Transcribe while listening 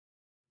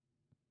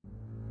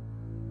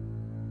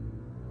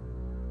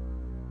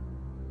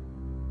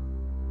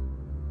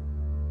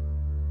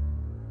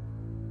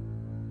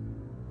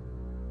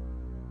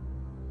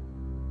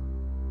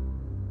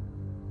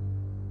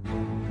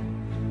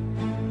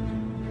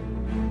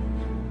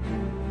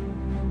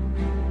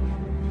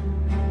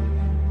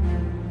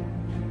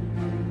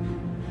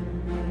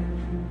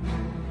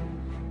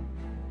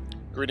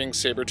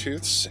Greetings,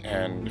 Sabertooths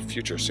and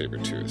future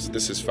Sabertooths.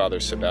 This is Father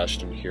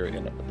Sebastian here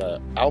in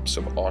the Alps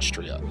of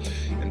Austria,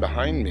 and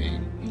behind me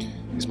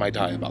is my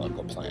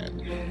diabolical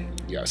plan.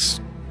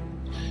 Yes,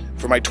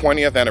 for my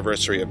 20th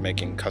anniversary of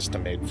making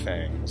custom-made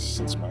fangs,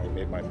 since I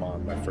made my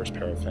mom my first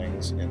pair of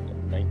fangs in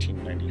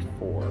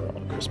 1994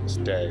 on Christmas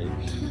Day,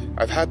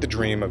 I've had the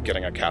dream of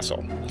getting a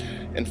castle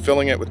and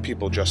filling it with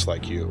people just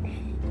like you.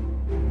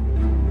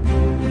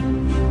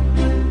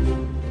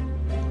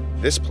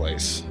 This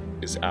place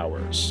is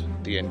ours,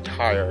 the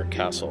entire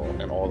castle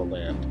and all the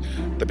land.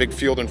 The big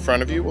field in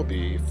front of you will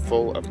be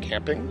full of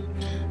camping.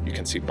 You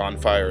can see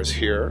bonfires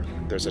here.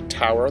 There's a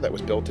tower that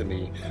was built in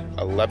the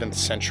 11th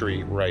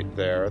century right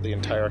there. The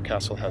entire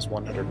castle has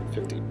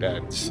 150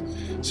 beds.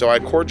 So I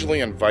cordially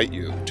invite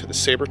you to the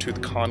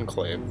Sabertooth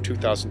Conclave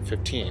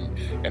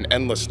 2015, an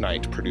endless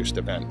night produced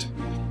event.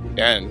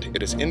 And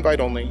it is invite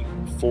only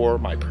for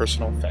my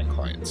personal fan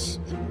clients.